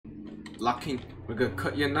locking. We're gonna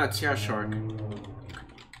cut your nuts, yeah, Shark.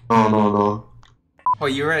 No. Oh,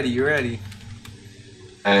 you ready? You ready?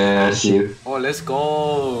 I see you. Oh, let's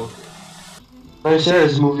go. I said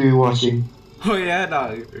this movie we're watching. Oh yeah,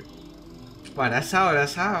 dog. Wow, that's how.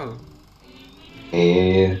 That's how.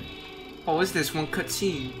 Yeah. Oh, what's this one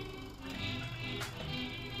cutscene?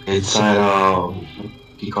 Inside, what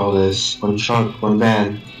do you call this? One trunk, one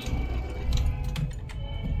van.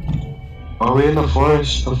 Are we in the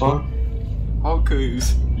forest? The fuck? Oh,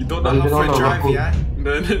 cause you don't know Not how even on to the drive, road. yeah?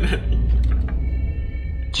 No.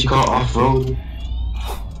 What you call off-road?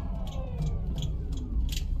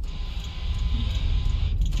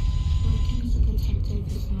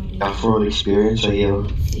 Off-road experience right here. Oh,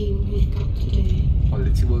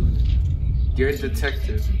 let's see what. You're a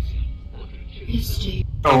detective.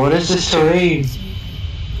 Oh, what is this terrain?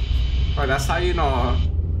 Oh, that's how you know.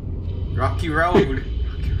 Rocky Road.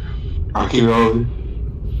 Rocky Road.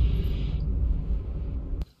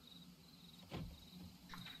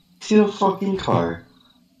 See the fucking car.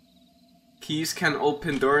 Keys can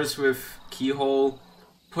open doors with keyhole.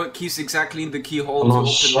 Put keys exactly in the keyhole Oh, to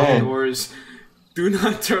open shit. locked doors. Do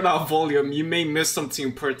not turn off volume. You may miss something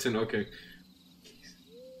important. Okay.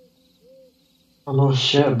 Oh no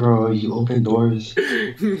shit, bro. You open doors.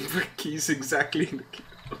 Put keys exactly in the keyhole.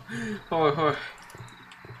 Oh.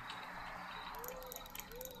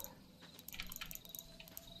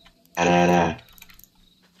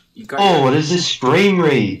 You got Oh, what is this frame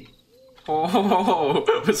rate? Oh,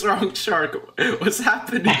 what's wrong, Shark? What's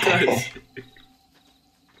happening, guys?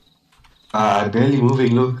 Barely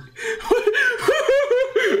moving, look.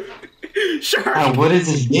 Shark! What is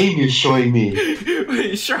this game you're showing me?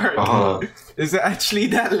 Wait, Shark. Is it actually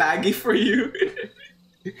that laggy for you?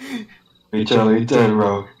 Wait till,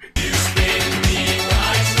 bro.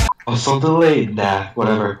 Oh, so delayed. Nah,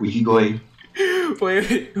 whatever. We keep going.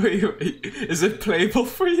 Wait. Is it playable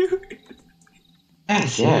for you?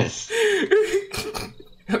 Yes.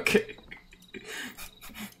 Okay.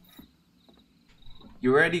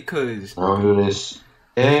 You ready, cuz? I'll do this.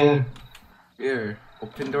 Yeah. Here,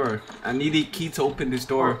 open door. I need a key to open this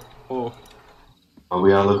door. Oh,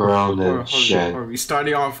 We gotta look around and shit. we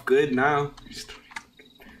starting off good now.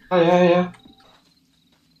 Oh, yeah.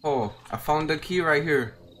 Oh, I found the key right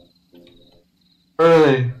here.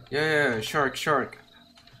 Early. Yeah, Shark.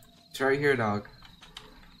 It's right here, dog.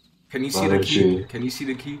 Can you see Mother the key? tree. Can you see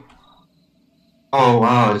the key? Oh,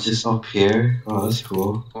 wow. It's just up here. Oh, that's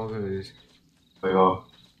cool. Oh, there it is. There we go.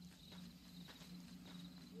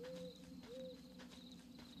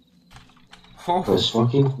 Oh. This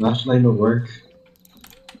fucking flashlight don't work.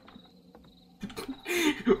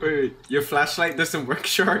 Wait, your flashlight doesn't work,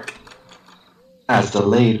 Shark? That's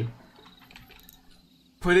delayed.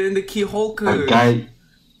 Put it in the keyhole, cuz. A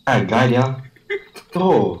guide, yeah.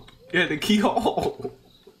 Oh. Yeah, the keyhole.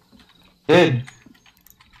 Did.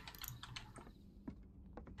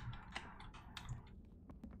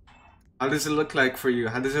 How does it look like for you?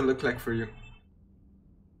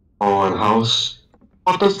 Owen House.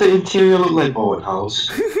 What does the interior look like, Owen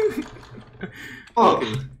House? Oh.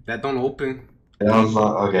 Okay, that don't open. That was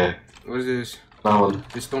not, okay. What is this? That one.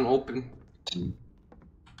 This don't open.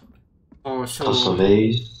 Oh, so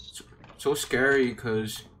scary,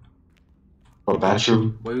 cause. A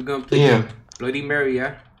bathroom. What are we gonna play? Yeah. Bloody Mary,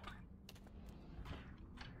 yeah?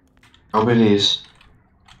 How many is?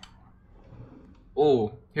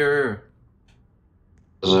 Oh, here.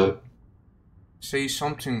 Is it? Say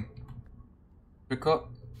something. Pick up.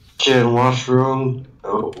 Kitchen, washroom,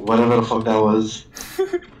 whatever the fuck that was.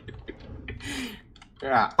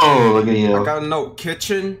 Yeah. Oh, look at you. I got a note.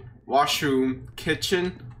 Kitchen, washroom,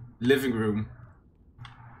 living room.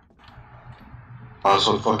 Oh,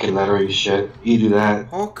 some fucking lettering shit. You do that.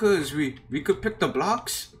 Oh, cause we could pick the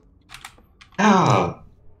blocks. Yeah.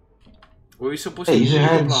 What are we supposed Hey, to use do your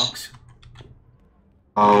with the hands. blocks?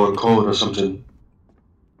 Oh, a code or something.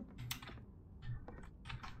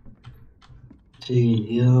 See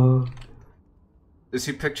here. Is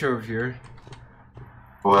he picture of here?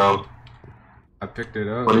 Well, I picked it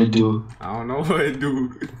up. what did it do? I don't know what it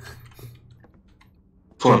do.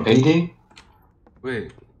 For a painting?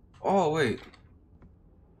 Wait. Oh, wait.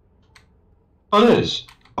 Oh, it is.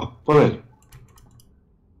 Oh, what is it?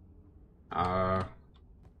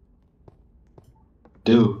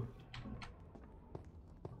 Do.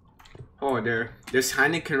 Oh, there's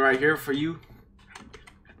Heineken right here for you.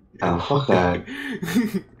 Oh, fuck that.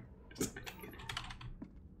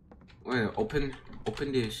 Wait, open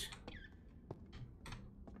this.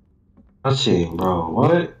 Let's see, bro.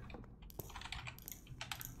 What?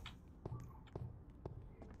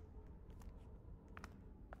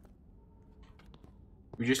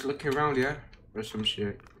 We just looking around, yeah? Or some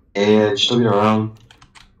shit. Yeah, just looking around.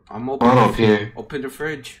 I'm What up here? Open the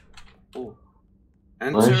fridge. Oh.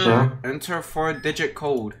 Right, sure. Enter 4-digit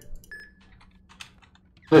code.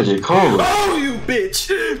 Digit code? Oh, you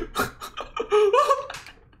bitch!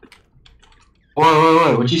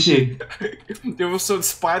 What? What'd you see? There was some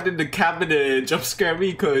spider in the cabinet and jump scare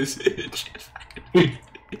me, cuz.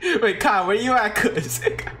 Wait, Kyle, where you at, cuz?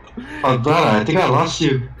 Oh, brother, I think I lost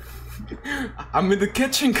you. I'm in the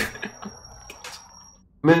kitchen.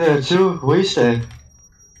 I'm in there too. Where you stay?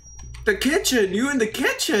 The kitchen? You in the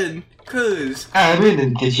kitchen? Cuz. I'm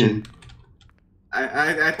in the kitchen.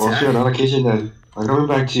 Well, sure, not a kitchen then. I'm coming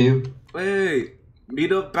back to you. Wait.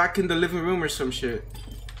 Meet up back in the living room or some shit.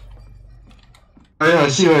 Oh yeah, I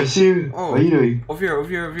see you. Oh, what are you doing? Over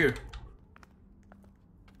here.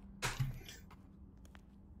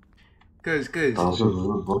 Cuz.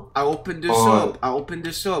 I opened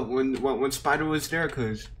this up when Spider was there,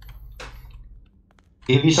 cuz.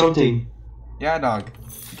 Give me something. Yeah, dog.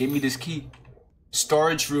 Give me this key.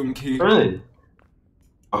 Storage room key. Really?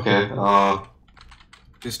 Okay,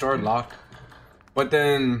 The door locked. But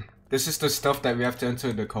then, this is the stuff that we have to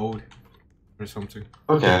enter the code. Or something.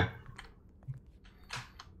 Okay.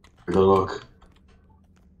 Good luck.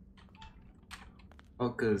 Oh,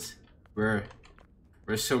 cuz. We're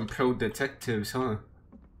some pro detectives, huh?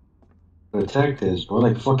 Detectives, we're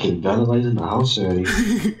like fucking vandalizing the house already.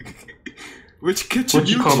 Which kitchen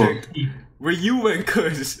you checked? Where you went,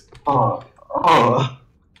 cuz? Oh.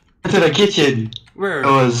 Into the kitchen. Where? It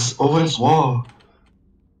was over this wall.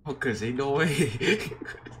 Oh, cuz ain't no way.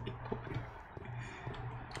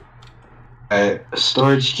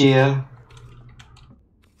 Storage key.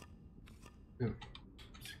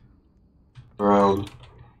 Around.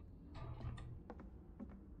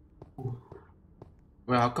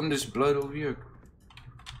 Well, how come there's blood over here?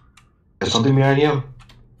 There's something behind you?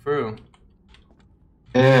 For real?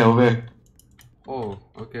 Yeah, over here. Oh,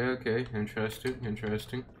 okay.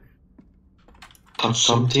 Interesting. Touch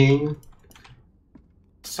something.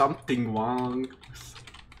 Something wrong.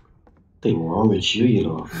 Something wrong with you, you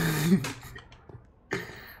know.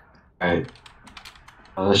 Alright.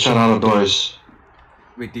 Let's shut all the doors.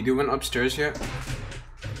 Wait, did you went upstairs yet?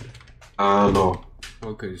 No.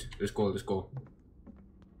 Okay, let's go.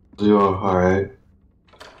 Zero, alright.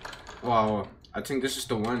 Wow, I think this is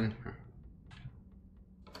the one.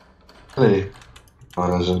 Hey.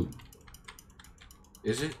 Oh, it isn't.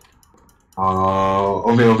 Is it?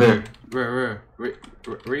 Over here.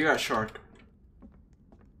 Where you at, Shark?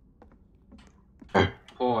 Here.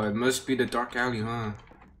 Oh, it must be the dark alley, huh?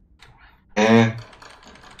 Yeah.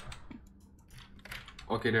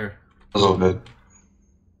 Okay, there. That's all good.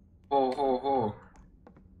 Oh.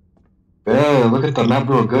 Yeah, look at the map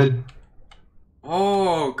real good.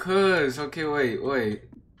 Oh, cuz. Okay, wait.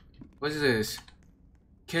 What is this?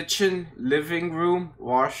 Kitchen, living room,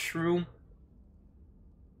 washroom.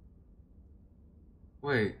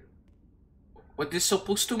 Wait. What this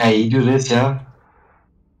supposed to mean? Hey, you do this, yeah?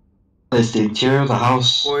 It's the interior of the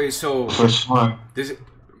house. Wait, so First floor.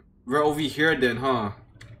 we're over here then, huh?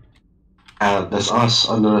 That's us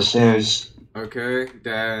under the stairs. Okay,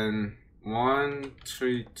 then 1,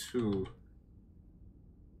 3, 2.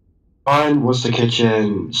 One was the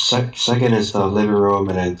kitchen, second is the living room,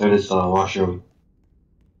 and then third is the washroom.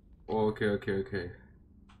 Oh, okay.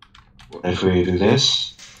 If we do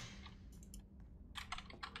this...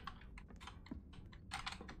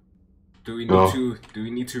 Do we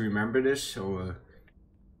need to remember this or?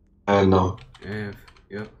 No. Yeah,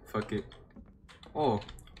 yep. Fuck it. Oh,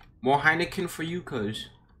 more Heineken for you, cuz.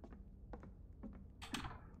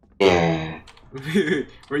 Yeah.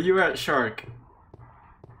 Where you at, Shark?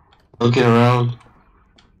 Looking around.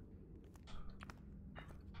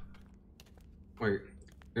 Wait,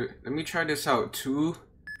 let me try this out. 2,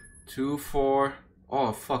 2, 4.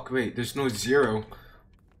 Oh fuck! Wait, there's no 0.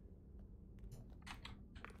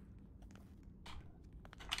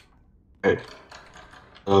 Hey.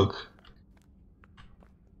 Look.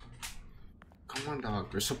 Come on,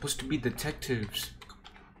 dog. We're supposed to be detectives.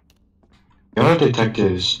 You're not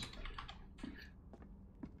detectives.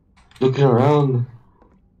 Looking around.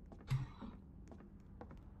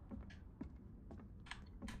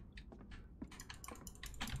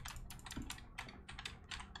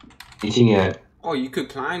 Anything yet? Oh, you could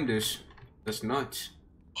climb this. That's nuts.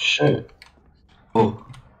 Shit. Oh.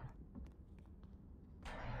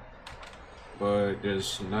 But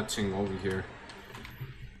there's nothing over here.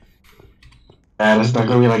 It's not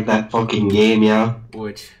gonna be like that fucking game, yeah?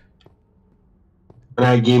 Which?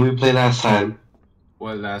 That game we played last time.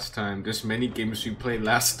 What last time? There's many games we played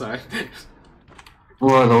last time.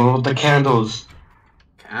 What, the one with the candles?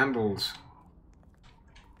 Candles.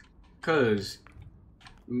 Cause.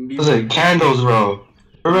 Listen, candles, bro.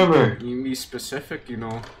 Remember. You be specific, you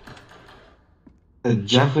know. A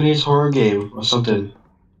Japanese horror game or something.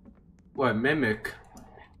 What, Mimic?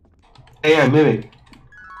 Hey, yeah, Mimic.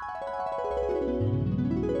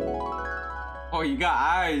 Oh, you got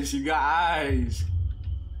eyes. You got eyes.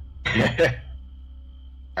 Alright,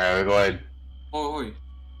 we're going. Oh,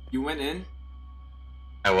 you went in?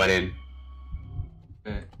 I went in.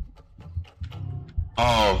 Bet.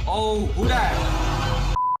 Oh. Oh, who that?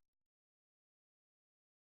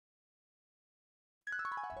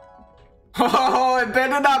 Oh, it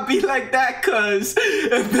better not be like that, cuz.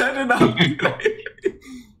 It better not be like...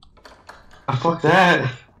 Fuck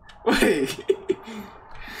that. Wait.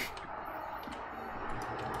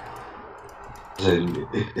 Listen,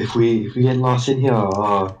 if we get lost in here,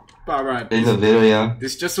 Alright. in the video, yeah.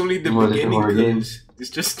 It's just only the More beginning, horror cuz. It's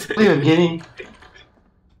just... Only the beginning.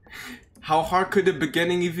 How hard could the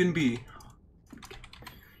beginning even be?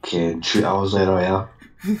 Okay, 3 hours later, yeah.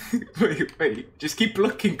 wait. Just keep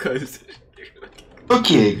looking, cuz.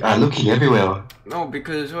 Looking, looking everywhere. No,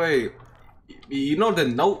 because, wait. You know the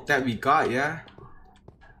note that we got, yeah?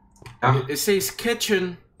 Yeah. It says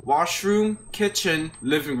kitchen, washroom, kitchen,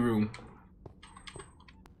 living room.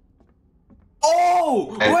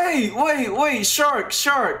 Oh! Hey. Wait,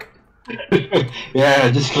 shark! Yeah,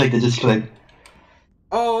 just clicked it, just clicked.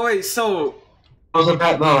 Oh, wait, so... What was the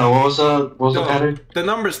pattern? No, what was the pattern? The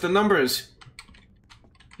numbers.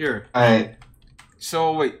 Here. Alright.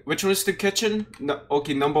 So, wait, which one's the kitchen? No,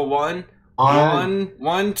 okay, number 1.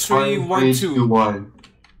 1, 3, 1, 2. 1.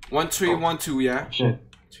 1, 3, 1, 2, yeah? Shit.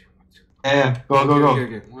 Yeah, go.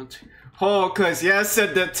 Okay. 1, 2. Oh, cuz, yes,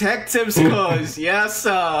 sir, detectives, cuz, yes,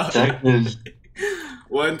 sir. Detectives.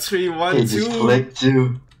 1, 3, 1, Okay, 2. just click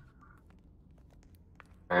 2.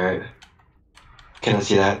 Alright. Can I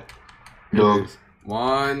see that? No.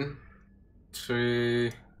 1,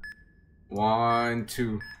 3, 1,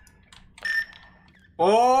 2.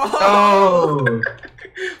 Oh! Oh!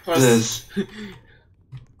 This.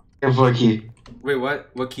 Second floor key. Wait, what?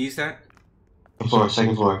 What key is that?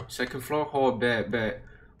 Second floor. Second floor? Oh, bet.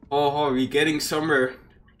 Oh, we getting somewhere.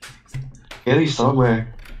 Getting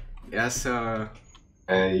somewhere. Yes,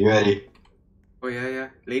 Hey, you ready? Oh, yeah.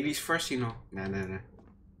 Ladies first, you know. Nah.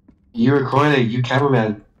 You recording, you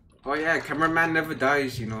cameraman. Oh, yeah, cameraman never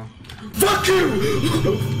dies, you know. Fuck you!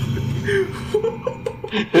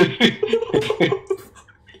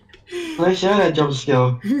 Let's share that jump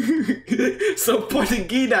skill. So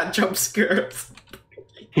Portuguese that jump scares.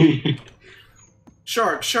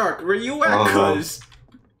 Shark, where you at, cuz?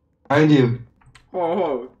 Behind you.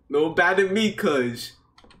 Oh, no bad at me, cuz.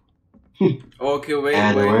 Okay, wait.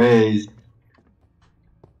 Anyways.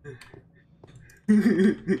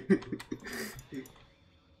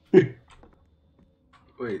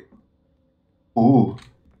 Wait. Ooh.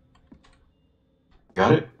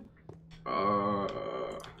 Got it?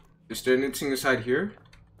 Is there anything inside here?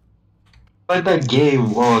 Like that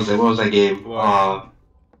game, what was that game? What?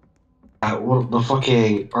 What the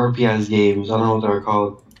fucking RPS games, I don't know what they're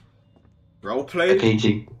called. Roleplay?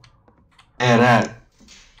 Painting. Yeah, that.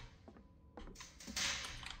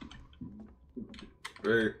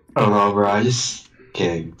 Wait. I don't know, bro, I just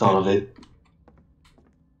thought of it.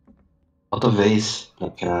 Not the vase,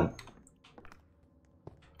 that cat.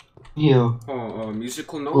 Yeah. Oh,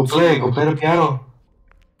 musical notes? Go play the piano.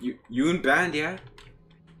 You in band, yeah?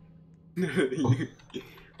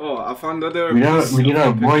 Oh, I found another. We need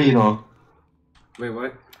a boy, you know. Wait,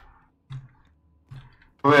 what?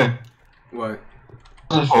 Where? What?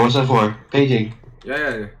 What's that for? Painting.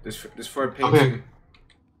 Yeah. This for a painting.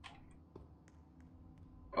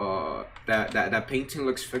 That painting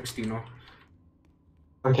looks fixed, you know.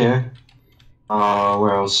 Okay.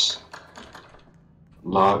 Where else?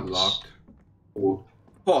 Locked. Ooh.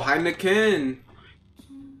 Oh, Heineken.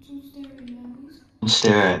 Don't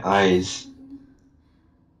stare at eyes.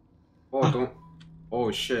 Oh, don't.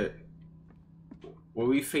 Oh, shit. What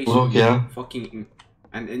we face? Look, yeah. Fucking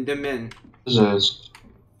an Enderman. This is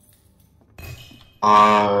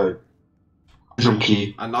drum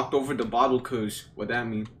key. I knocked over the bottle, cuz. What that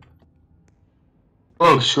mean?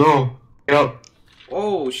 Look, scroll. Get up.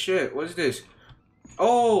 Oh, shit. What's this?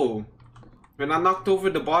 Oh. When I knocked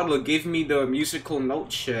over the bottle, it gave me the musical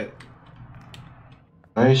note shit.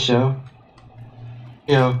 Nice, yeah.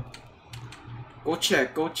 Yeah. Go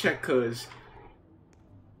check, cuz.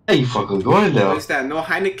 Hey, you fucking going there. What is that? No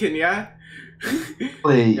Heineken, yeah?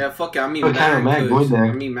 Wait. Yeah, fuck it. I mean, What kind of man going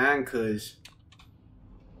there? cuz.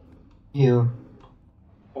 Yeah.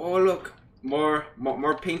 Oh, look. More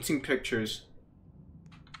painting pictures.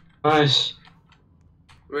 Nice.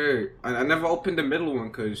 Wait, I never opened the middle one,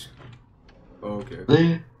 cause. Oh, okay.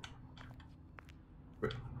 Really?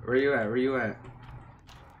 Where you at? Where you at?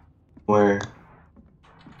 Where?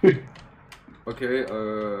 Okay.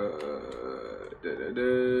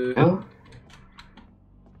 Yeah.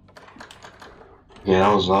 Yeah,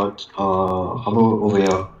 that was locked. How about over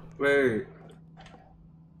here? Wait.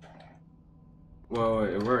 Well,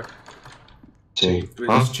 it worked. See. Wait,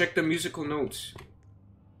 Huh? let's check the musical notes.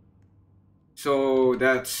 So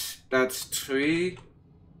that's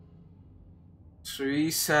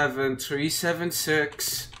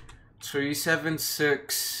 376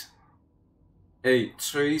 8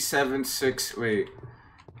 376 wait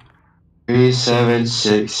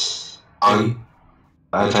 376. Eight.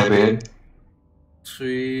 I type it.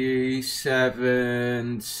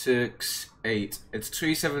 3768. It's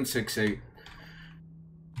 3768.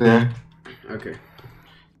 Yeah. Okay.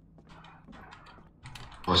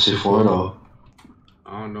 What's it for though?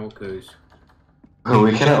 I don't know, cause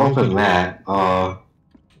We cannot open that.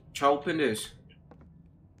 try open this.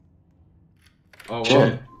 Oh, Shit.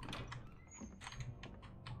 well.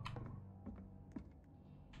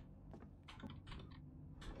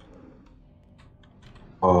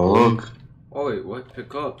 Oh look. Oh wait, what?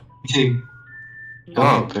 Pick up. See.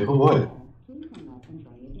 Oh, pick up what? Please hang up and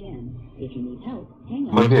try again. If you need help, hang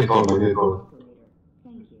up. Might be a code, might be a code.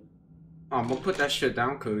 Thank you. I'm gonna put that shit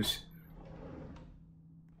down, cause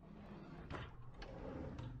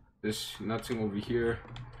there's nothing over here.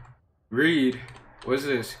 Read. What's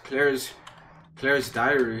this? Claire's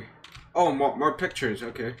diary. Oh, more pictures.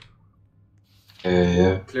 Okay.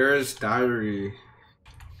 Yeah. Claire's diary.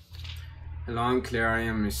 Hello, I'm Claire. I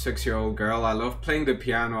am a 6-year-old girl. I love playing the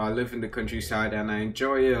piano. I live in the countryside and I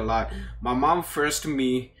enjoy it a lot. My mom forced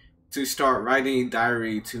me to start writing a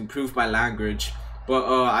diary to improve my language, but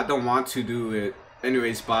I don't want to do it.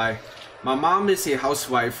 Anyways, bye. My mom is a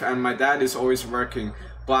housewife and my dad is always working,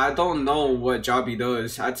 but I don't know what job he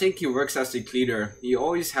does. I think he works as a cleaner. He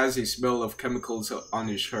always has a smell of chemicals on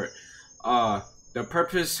his shirt. The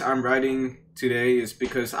purpose I'm writing today is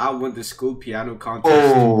because I won the school piano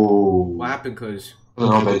contest. Oh. What happened, cuz?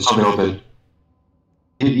 Something open.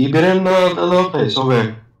 You been in the little place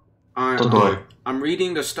over the door. I'm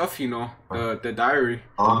reading the stuff, you know, the diary.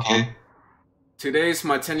 Okay. Today's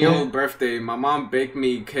my 10-year-old birthday. My mom baked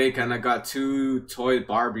me cake and I got 2 toy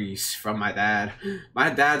Barbies from my dad. My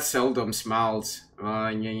dad seldom smiles.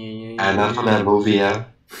 And that's from that movie, yeah.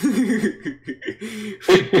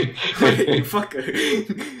 Wait, fuck.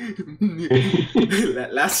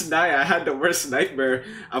 Last night I had the worst nightmare.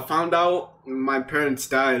 I found out my parents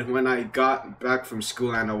died when I got back from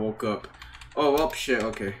school and I woke up. Oh, well, shit,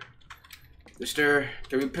 okay. Can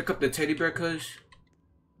we pick up the teddy bear, cuz?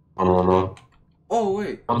 No. Oh,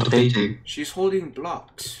 wait. Not the painting. She's holding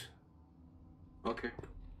blocks. Okay.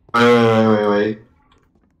 Wait.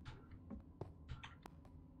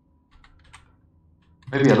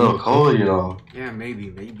 Maybe a little cold, you know. Yeah, maybe,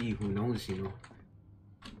 who knows, you know.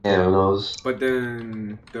 Yeah, who knows? But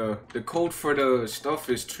then the code for the stuff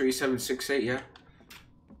is 3768, yeah?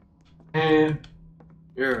 Yeah.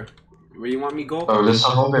 Yeah. Where you want me to go? Oh, let's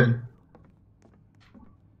not open.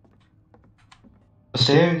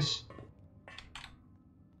 Upstairs.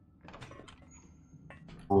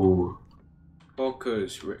 Ooh. Oh,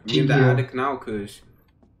 cuz. Me in the attic now, cuz.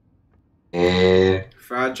 Yeah.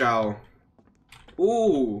 Fragile.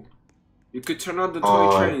 Ooh. You could turn on the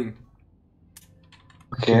toy train.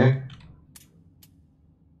 Okay.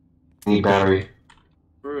 Need battery.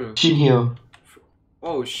 Bro. Sheet here.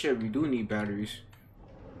 Oh shit, we do need batteries.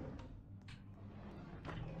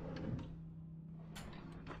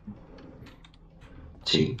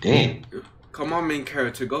 Gee, damn. Come on, main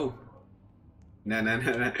character, go. Nah. Nah.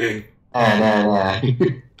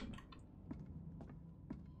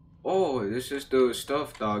 Oh, this is the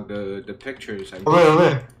stuff, dog. The pictures.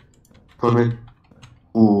 Over. Come in.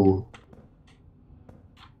 Ooh.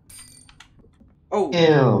 Oh.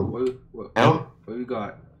 Ew. What Hell? we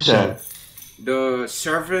got? What's that? The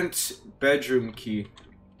servant's bedroom key.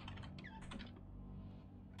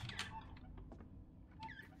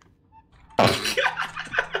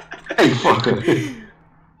 Hey, fucker.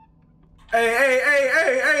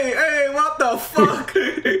 Hey, what the fuck?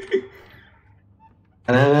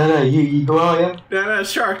 Nah, you go out, yeah? Nah,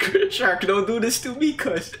 Shark, don't do this to me,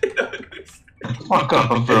 cuz. Fuck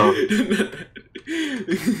off, bro.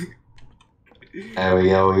 There we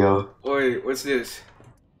go. Wait, what's this?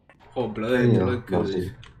 Oh, blood goes.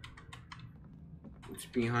 What's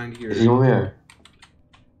behind here? Is he over here?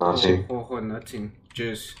 Nothing. Oh, nothing.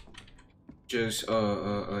 Just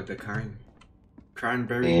the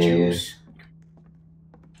cranberry juice.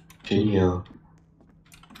 Genial.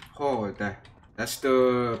 Oh, that's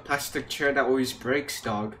the plastic chair that always breaks,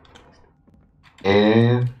 dog.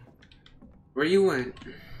 Yeah. Where you went?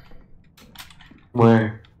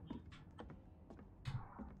 Where?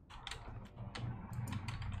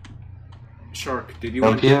 Shark, did you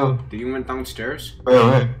Help you? did you went downstairs?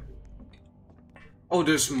 Where? Oh,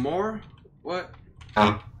 there's more? What?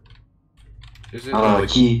 Is it? A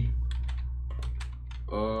key.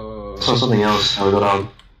 So something else. I'll go down.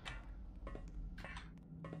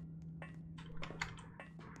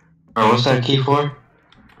 What's that key for?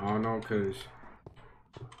 I don't know, cause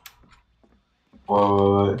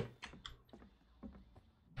What?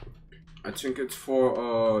 I think it's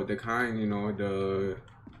for the kind, you know, the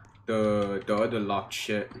other locked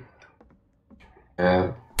shit.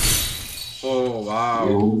 Yeah. Oh wow.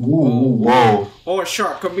 Whoa. Oh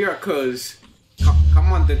Shark, come here, cuz.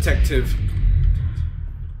 Come on, detective.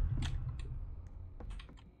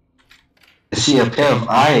 I see a pair of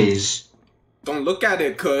eyes. Don't look at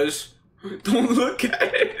it, cuz. Don't look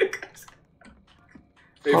at it.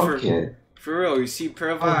 Hey, Fuck it. for real, you see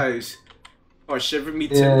pair of eyes. Oh, shiver me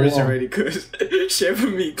Yeah, timbers yeah. already, cuz.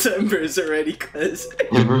 Shiver me timbers already, cuz.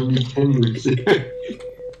 Never me timbers. Wait,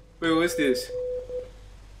 what's this?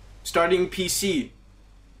 Starting PC.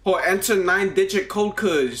 Oh, enter 9-digit code,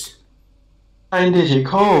 cuz. 9-digit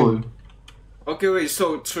code. Okay, wait,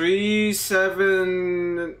 so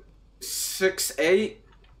 3768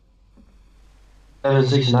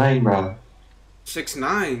 769, bro.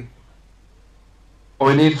 69. Oh,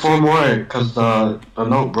 we need 4 more, cause the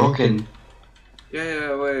note broken.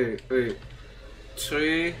 Yeah, wait.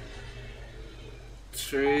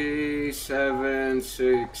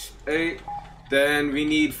 3768. Then we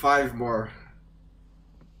need 5 more.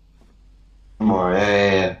 More,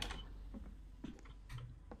 yeah.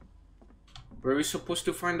 Where are we supposed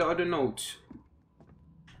to find the other notes?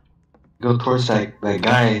 Go towards that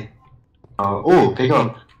guy. Oh, pick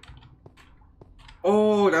up.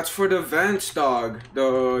 Oh, that's for the vents, dog.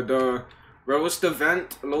 The where was the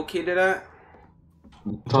vent located at?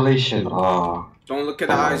 Ventilation. Don't look at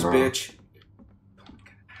the Come on, eyes, bro. bitch.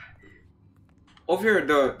 Over here,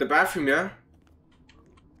 the bathroom, yeah?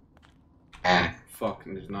 Fuck,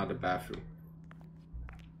 there's not the bathroom.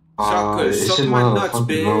 It's Suck in my one of the nuts,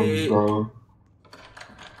 fucking rooms, bitch. bro.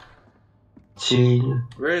 See?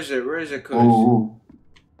 Where is it, cuz? Ooh.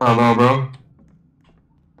 I don't know, bro.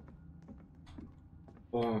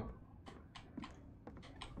 Oh.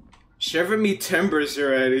 Shiver me timbers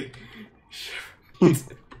already. Wait,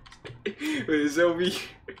 is that me?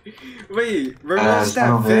 Wait, where was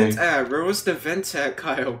that vent at? Where was the vent at,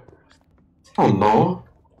 Kyle? Oh no.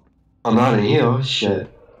 I'm not in here. Shit.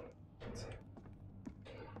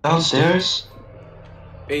 Downstairs?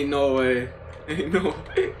 Ain't no way. Ain't no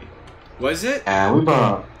way. Was it? Yeah, we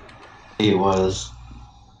brought. It was.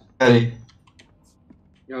 Ready?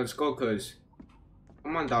 Yo, let's go, cuz.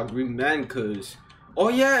 Come on, dog. We man, cuz. Oh,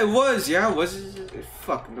 yeah, it was. Yeah, was it?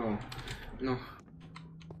 Fuck, no. No.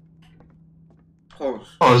 Pause.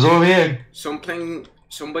 Oh, it's over here.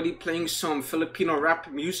 Somebody playing some Filipino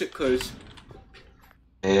rap music, cuz.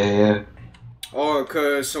 Yeah. Oh,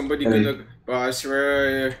 cuz somebody gonna. But I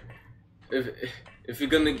swear, if you're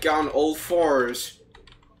gonna get on all fours.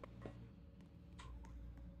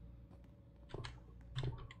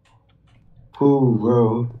 Ooh,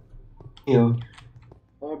 bro. Yo.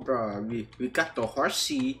 Oh, bro, we got the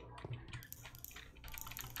horsey.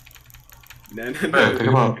 No. Pick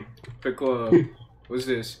him up. Pick what's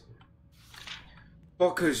this?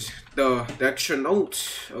 Oh, cause the extra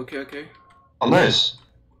notes. Okay. Oh, nice.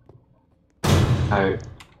 Alright.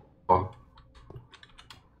 Oh.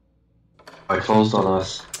 I closed on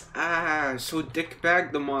us. Ah, so dick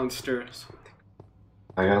bag the monsters.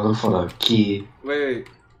 I gotta look for the key. Wait.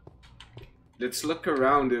 Let's look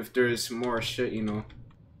around if there's more shit, you know.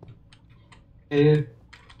 Yeah.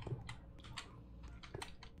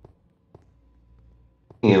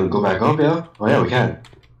 Yeah, we go back up, yeah? Oh yeah, we can.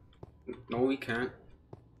 No, we can't.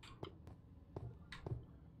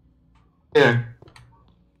 Yeah.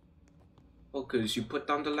 Oh, cause you put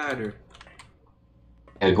down the ladder.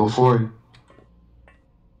 Yeah, go forward.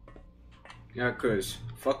 Yeah, cause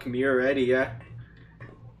fuck me already, yeah.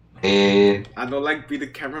 Yeah. I don't like be the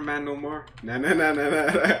cameraman no more. Nah.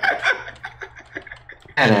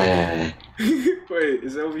 Wait,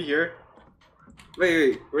 is it over here?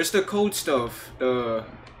 Wait, where's the code stuff? The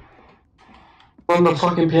On the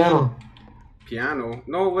fucking piano. piano?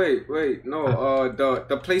 No, wait, no.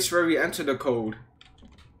 The place where we enter the code.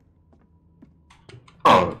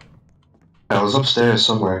 Oh. That was upstairs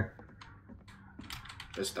somewhere.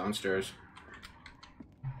 It's downstairs.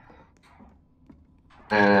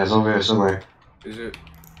 And it's over here somewhere. Is it?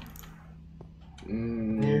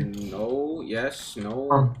 No, yes, no.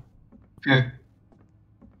 Oh. Okay.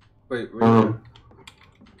 Wait.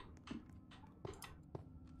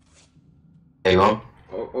 There you go.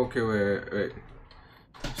 Oh, okay, wait.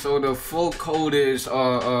 So the full code is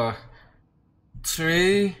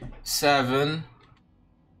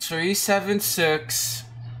 37376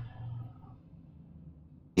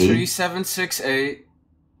 3768.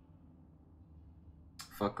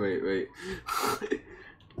 Fuck, wait.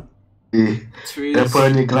 Three. Gotta put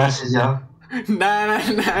on your glasses, yeah.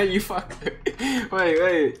 Nah, you fuck.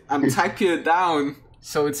 Wait. I'm typing it down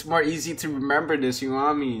so it's more easy to remember this, you know what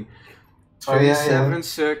I mean? Oh, yeah.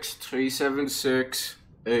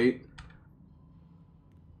 3768.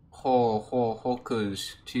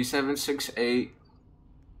 Cause 3768.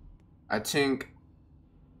 I think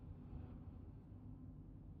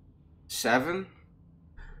 7.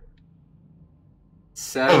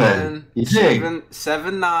 You think?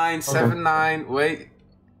 7979. Wait.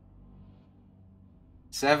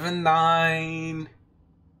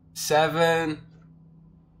 797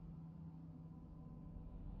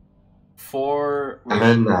 4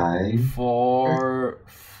 9 4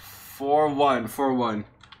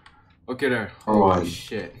 Okay, there. 4 Oh 1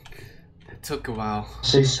 shit. That took a while.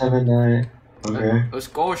 6 7 9. Okay. Let's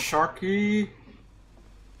go, Sharky.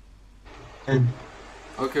 10.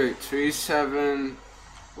 Okay, 3 7.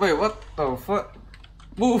 Wait, what the fuck?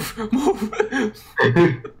 Move.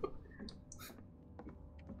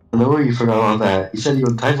 No, you forgot about that. You said you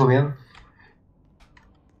would type for me. Huh?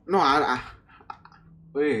 No, I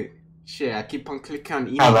wait. Shit, I keep on clicking on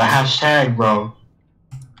Yeah, the email. hashtag, bro.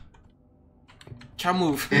 Try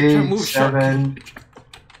move, 8 7.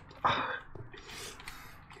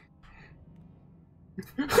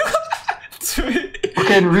 You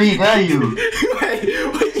can read, are you?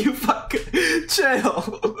 Wait, you fucking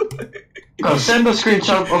chill. Go send a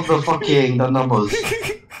screenshot of the numbers.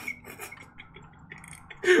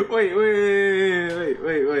 Wait.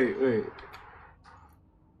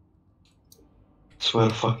 Swear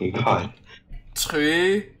to fucking God.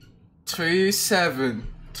 3 7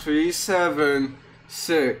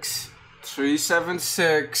 6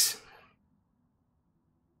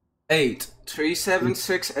 8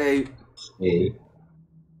 3768 8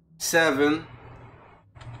 7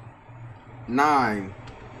 9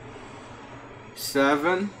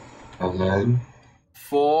 7 and then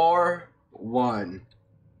 4 1.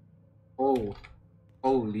 Oh,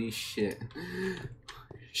 holy shit!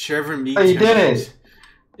 Shiver me. Oh, you did timbers. it!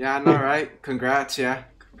 Yeah, I know, right? Congrats, yeah.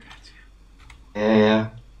 Yeah.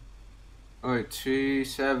 Alright, 3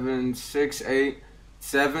 7 6 8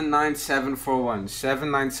 7 9 7 4 1.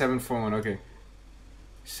 7 9 7 4 1. Okay.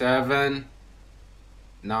 7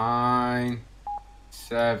 9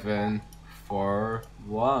 7 4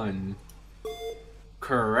 1.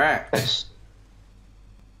 Correct. Yes.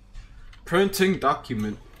 Printing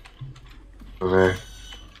document. Okay.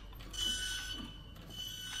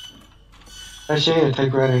 Actually,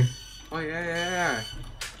 take ready. Oh yeah.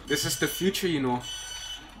 This is the future, you know.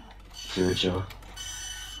 Future.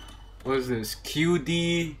 What is this?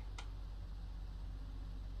 QD.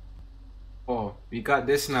 Oh, we got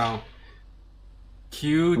this now.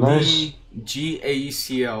 Nice.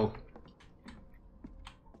 QDGACL.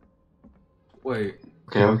 Wait,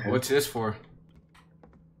 Okay. what's this for?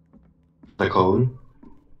 The code.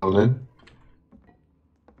 Hold in.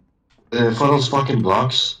 For those fucking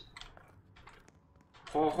blocks.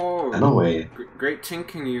 Ho. No way. Great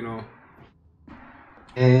thinking, you know.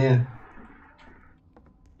 Yeah.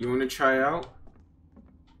 You wanna try out?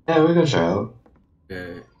 Yeah, we're gonna try out.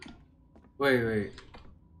 Yeah. Wait.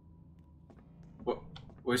 What?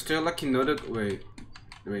 Was there like another? Wait.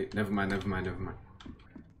 Never mind.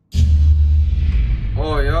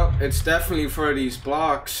 Oh yeah, it's definitely for these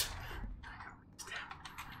blocks.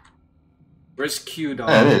 Where's Q, dog?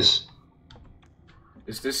 Yeah, it is.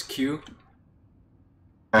 Is this Q?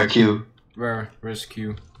 Q. Where's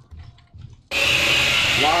Q?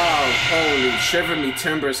 Wow, holy shiver me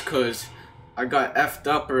timbers, cuz I got effed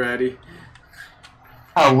up already.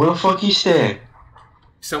 Oh, where the fuck you stay?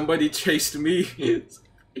 Somebody chased me.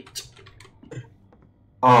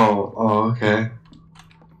 Oh, okay.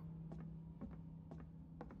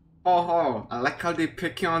 Oh, I like how they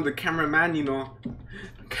pick you on the cameraman, you know.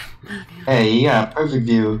 Hey, you got a perfect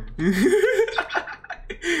view.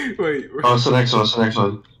 Wait. Oh, so next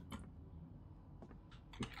one.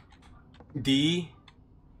 D.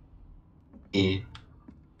 E.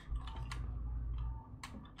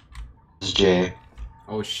 It's J.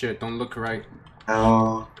 Oh shit, don't look right.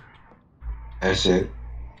 L. That's it.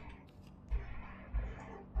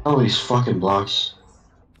 All these fucking blocks.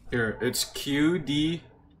 Here, it's Q, D.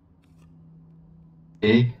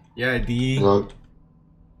 A. Yeah, D. Look.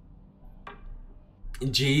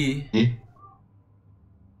 G. E.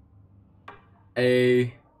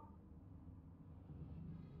 A.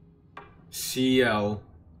 C. L.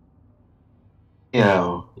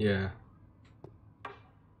 L. Yeah.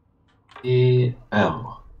 E.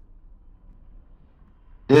 L.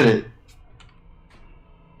 Did it.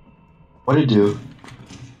 What did you do?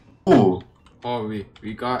 Ooh. Oh, we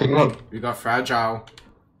Pick it up. got fragile.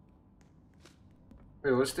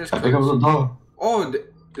 Wait, what's this? I pick up the doll. Oh,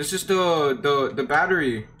 this is the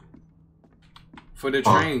battery for the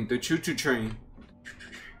train, the choo-choo train.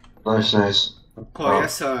 Nice, nice. Oh,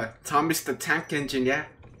 yes, Thomas the Tank Engine, yeah.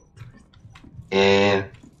 Yeah.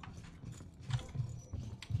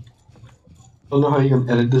 I don't know how you can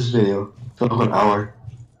edit this video to an hour.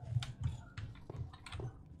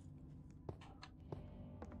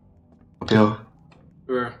 Okay.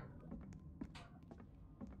 Where?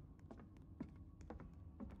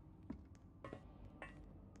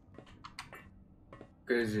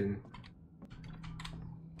 Crazy.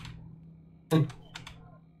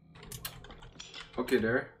 Okay,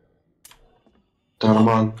 there. Turn them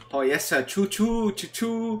on. Oh, yes, sir. Choo-choo,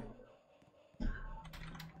 choo-choo.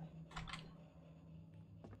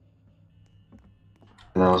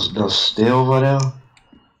 And they'll stay over there.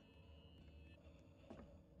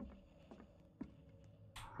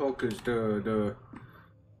 Focus, the...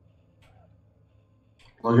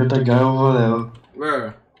 Look at that guy over there.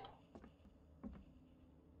 Where?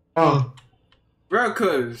 Oh. Where,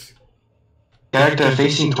 cuz? Character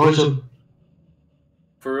facing towards him.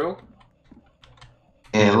 For real?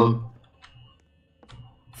 Yeah, look.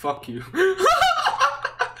 Fuck you.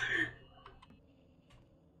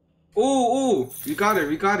 Ooh, we got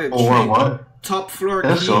it. Oh, what? Top floor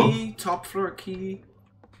That's key, top floor key.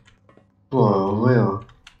 Whoa, where?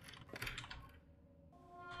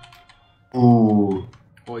 Ooh.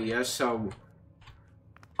 Oh, yes, so...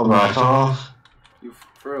 I'm right off. You,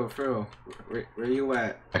 for real. Where you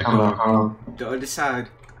at? I come back. The other side.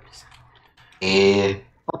 Yeah.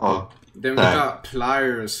 Oh. Then we got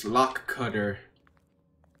pliers, lock cutter.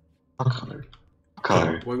 Cutter.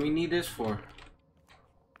 What we need this for?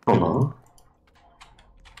 Hold on.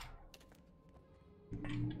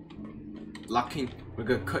 Locking. We're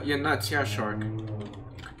gonna cut your nuts, yeah, Shark.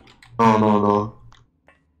 No.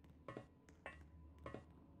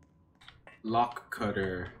 Lock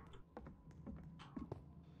cutter.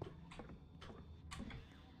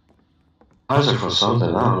 I was looking for something.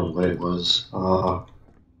 I don't know what it was.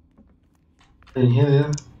 Didn't hear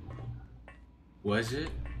you. Was it?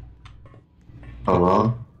 I don't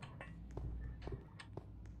know.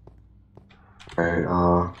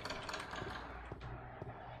 Alright,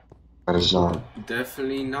 that is not.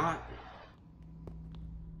 Definitely not.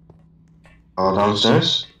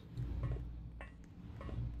 Downstairs?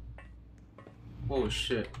 Oh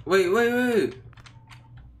shit. Wait.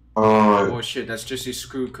 Oh, Oh shit, that's just a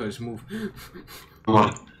screw, cuz move. come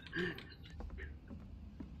on.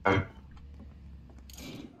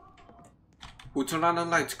 Who turned on the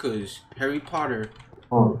lights, cuz? Harry Potter.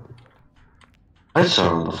 Oh. Lights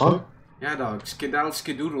are on, the fuck? Yeah, dog. Skedaddle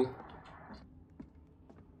skedoodle.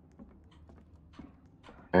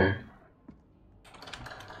 Okay.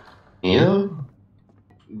 Yeah?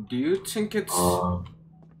 Do you think it's...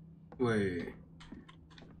 Wait.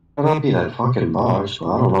 Could not be that fucking box,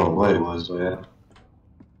 but I don't know what it was, but yeah.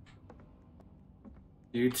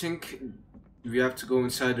 Do you think we have to go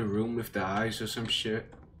inside the room with the eyes or some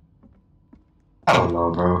shit? I don't know,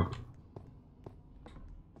 bro.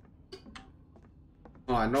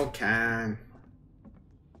 Oh, I know can.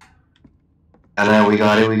 And then we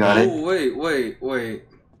got it. Oh, wait.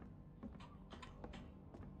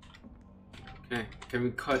 Okay, can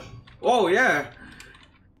we cut? Oh, yeah.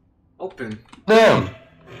 Open. Damn!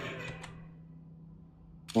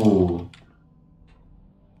 Ooh.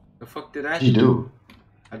 The fuck did I What'd you do?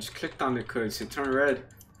 I just clicked on it cause it turned red.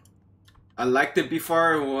 I liked it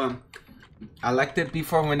before when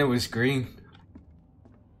it was green.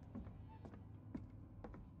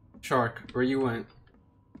 Shark, where you went?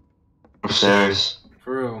 Upstairs.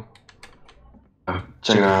 For real.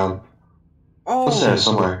 Check it out. Oh! Upstairs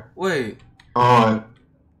somewhere. Wait. Oh.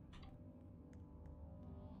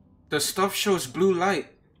 The stuff shows blue light.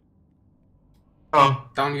 Oh.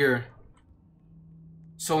 Down here.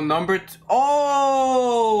 So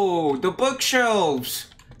oh! The bookshelves!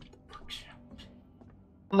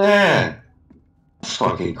 Nah. That's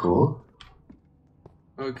fucking cool.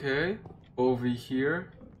 Okay. Over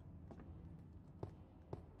here.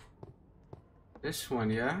 This one,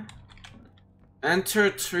 yeah?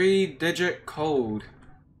 Enter 3-digit code.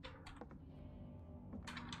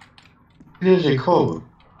 Here's your code.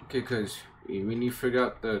 Okay, cause we need to figure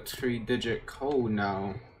out the 3-digit code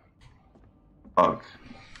now. Fuck.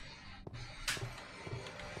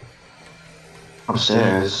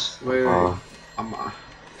 Upstairs. Wait. I'm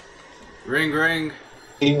ring ring.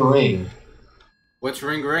 Ring. What's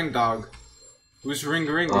ring dog? Who's ring?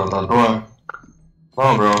 The door.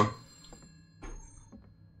 Oh, bro.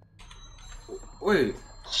 Wait.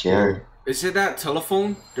 Scared. Is it that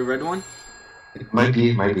telephone? The red one? It might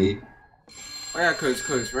be. Oh yeah,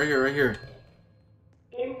 cause right here.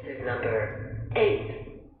 Insert number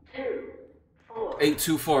 824.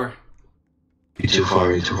 824. You too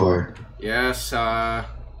far. Yes,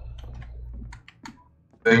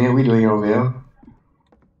 We doing it over here?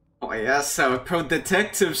 oh yes, pro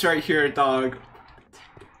detectives right here, dog.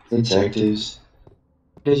 Detectives.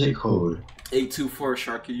 Digit code. 824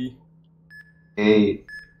 Sharky. 8.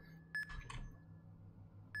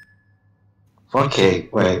 Okay,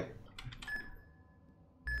 wait.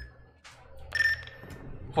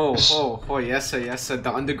 Oh, yes sir,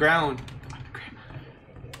 the underground.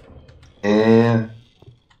 Yeah.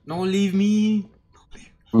 Don't leave me.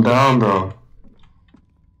 I'm down, bro.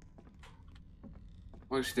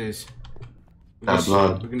 What's this? That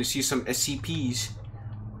blood. We're gonna see some SCPs.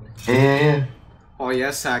 Yeah. Oh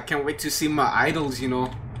yes, I can't wait to see my idols, you know.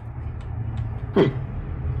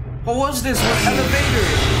 What was this? What elevator?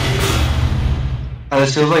 And it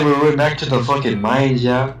feels like we went back to the fucking mines,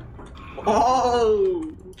 yeah? Oh!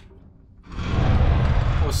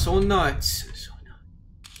 Oh, so nuts.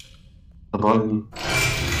 The button.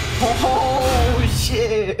 Oh,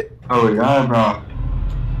 shit! Oh my god, bro.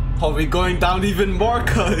 Oh, we going down even more,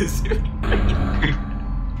 cuz.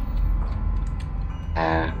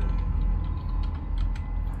 Ah.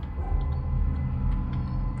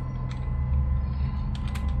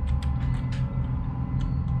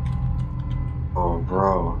 Oh,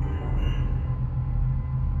 bro.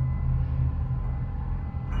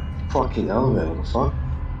 Fucking elevator, what the fuck?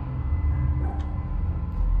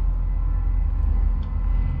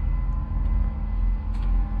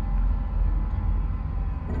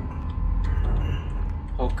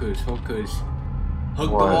 Hocus. Hug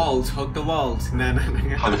What? the walls. Nah.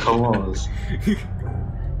 Hug the walls.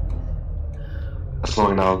 That's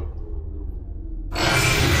slowing down.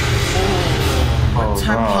 What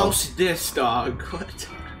type bro. house is this, dog? What?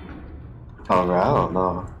 Oh, bro, I don't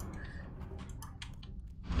know.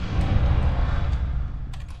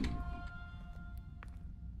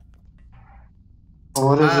 Oh,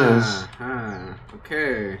 what is this?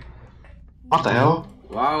 Okay. What the hell?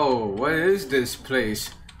 Wow, what is this place?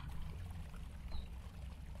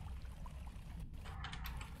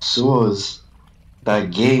 Sewers.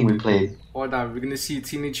 That game we played. Hold on, we're gonna see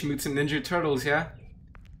Teenage Mutant Ninja Turtles, yeah?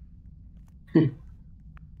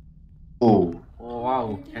 Oh, Oh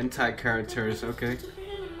wow, hentai characters, okay.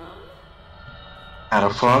 at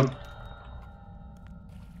the front.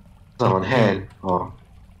 Someone head. Oh.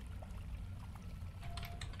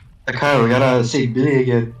 Okay, we gotta see Billy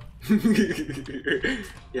again.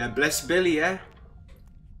 Yeah, bless Billy, yeah?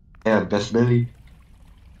 Yeah, best Billy.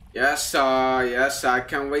 Yes, I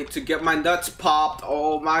can't wait to get my nuts popped.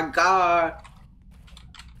 Oh my god.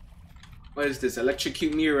 What is this?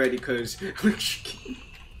 Electrocute me already, cuz.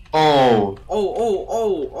 Oh.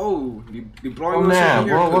 Oh. You blowing Oh us man, over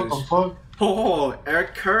here, bro, what cuz. the fuck? Oh,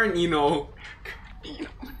 Eric Curran, you know.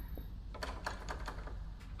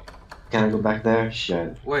 Can I go back there?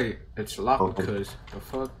 Shit. Wait, it's locked, Open. cuz. The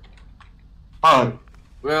fuck? Oh,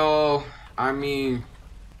 Well, I mean,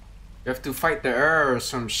 you have to fight the error or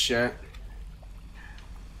some shit.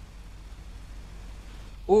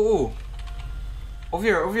 Ooh. Over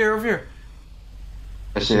here.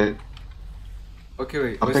 that's it. Okay,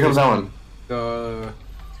 wait. I'll what's pick up this? that one.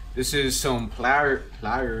 This is some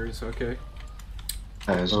pliers, okay.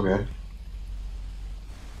 It's okay.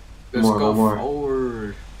 Let's go more.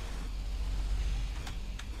 forward.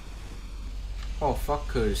 Oh, fuck,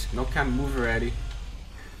 cuz. No can't move already.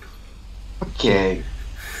 Okay.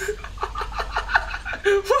 What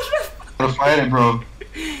the Gotta fight it, bro.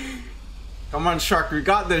 Come on, Shark. We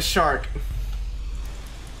got this, Shark.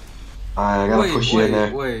 I gotta push you in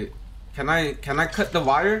there. Wait. Can I cut the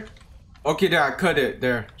wire? Okay, there. I cut it.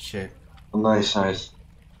 There. Shit. Nice.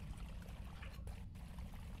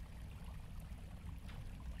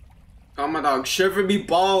 Come on, dog. Shiver me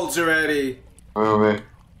balls already. Wait.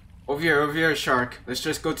 Over here, Shark. Let's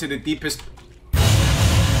just go to the deepest.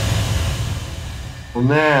 Oh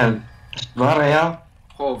man. Maria.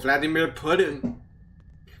 Oh, Vladimir Putin.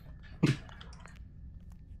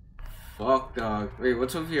 Fuck, dog. Wait,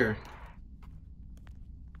 what's over here?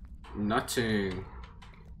 Nothing.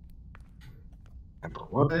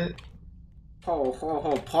 What?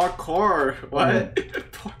 Parkour. What?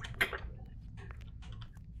 Parkour.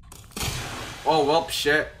 Oh, well,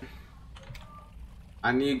 shit.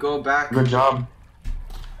 I need to go back. Good job.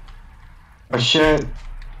 Oh shit.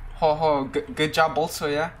 Good job also,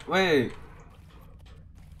 yeah? Wait.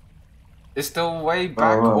 Is the way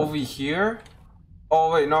back over here?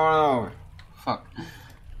 Oh, wait, no. Fuck.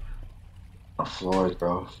 The floors,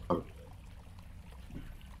 bro. Fuck.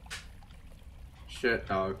 Shit,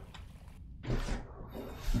 dog.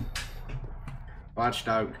 Watch,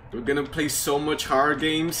 dog. We're gonna play so much horror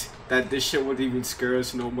games that this shit won't even scare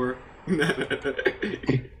us no more.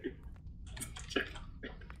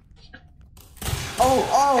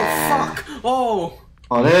 Oh, fuck! Oh!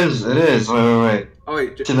 Oh, it is. Wait. Oh,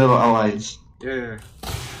 wait. Two little outlines. Yeah.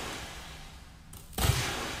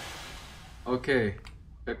 Okay.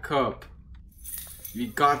 The cup. We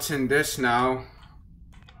gotten this now.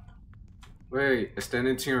 Wait, is there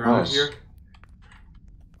anything around Nice. here?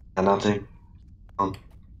 And nothing.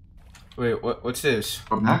 Wait, what's this?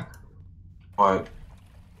 Come back? What?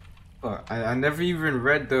 Oh, I never even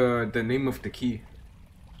read the name of the key.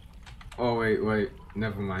 Oh, wait.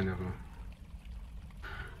 Never mind.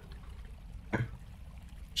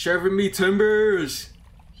 Share with me, Timbers!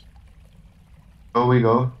 Oh, we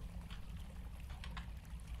go.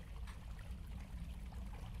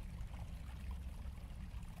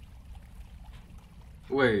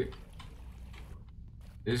 Wait.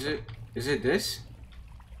 Is it this?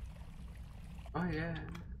 Oh, yeah.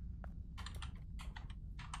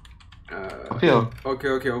 Up here.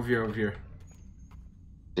 Okay, over here.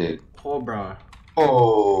 Dude. Oh, bruh.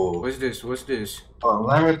 Oh. What's this? Oh,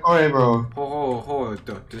 laboratory, bro. Oh,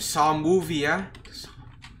 the Saw movie, yeah?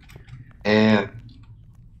 Yeah.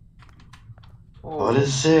 Oh. What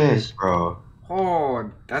is this, bro?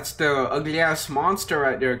 Oh, that's the ugly ass monster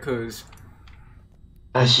right there, cuz.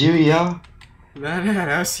 That's you, yeah? Nah,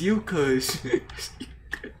 that's you, cuz.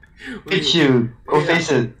 It's you. Go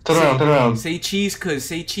face it. Turn around. Say cheese, cuz.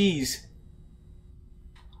 Say cheese.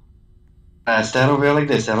 Stand over here like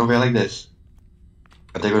this.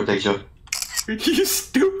 I'll take a picture. You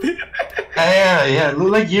stupid. Yeah.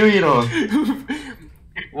 Look like you know.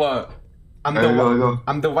 What? I'm Go.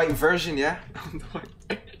 I'm the white version, yeah?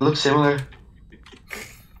 Look similar.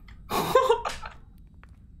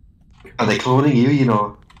 Are they cloning you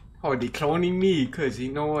know? Oh, they cloning me, cuz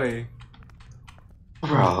no way.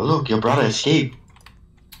 Bro, look, your brother escaped.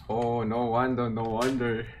 Oh, no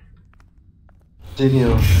wonder. Didn't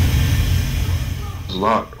you? It's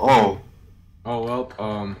locked. Oh. Oh, well,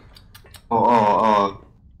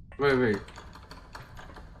 Wait.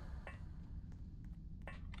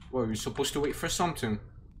 What, we're supposed to wait for something?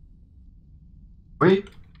 Wait.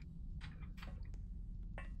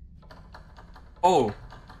 Oh.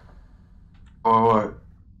 Oh, what?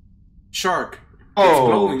 Shark.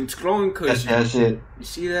 Oh. It's glowing, cuz. That's it. You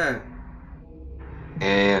see that?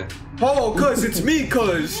 Yeah. Oh, cuz, it's me,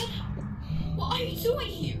 cuz. What are you doing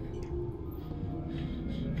here?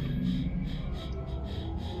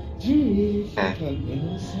 Jeez, Okay. okay,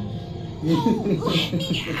 innocent. Let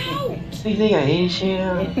me out! You think I hate you?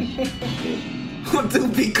 To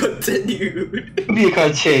be continued. Be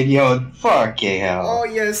continued. Fucking hell. Oh,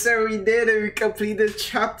 yes, sir, we did it. We completed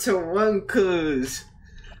chapter 1, cuz.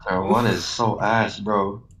 That one is so ass,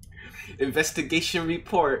 bro. Investigation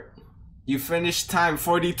report. You finished time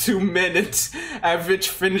 42 minutes. Average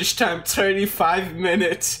finish time 35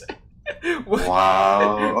 minutes.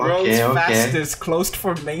 Wow. World's Okay. fastest, closed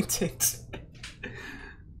for maintenance.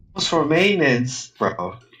 What's for maintenance,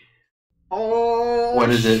 bro? Oh. What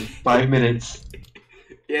is it? 5 minutes.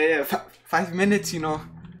 Yeah, 5 minutes, you know.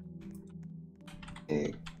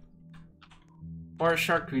 Okay. Or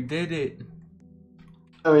Shark, we did it.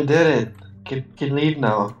 Oh, we did it. Can leave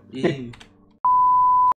now. Yeah.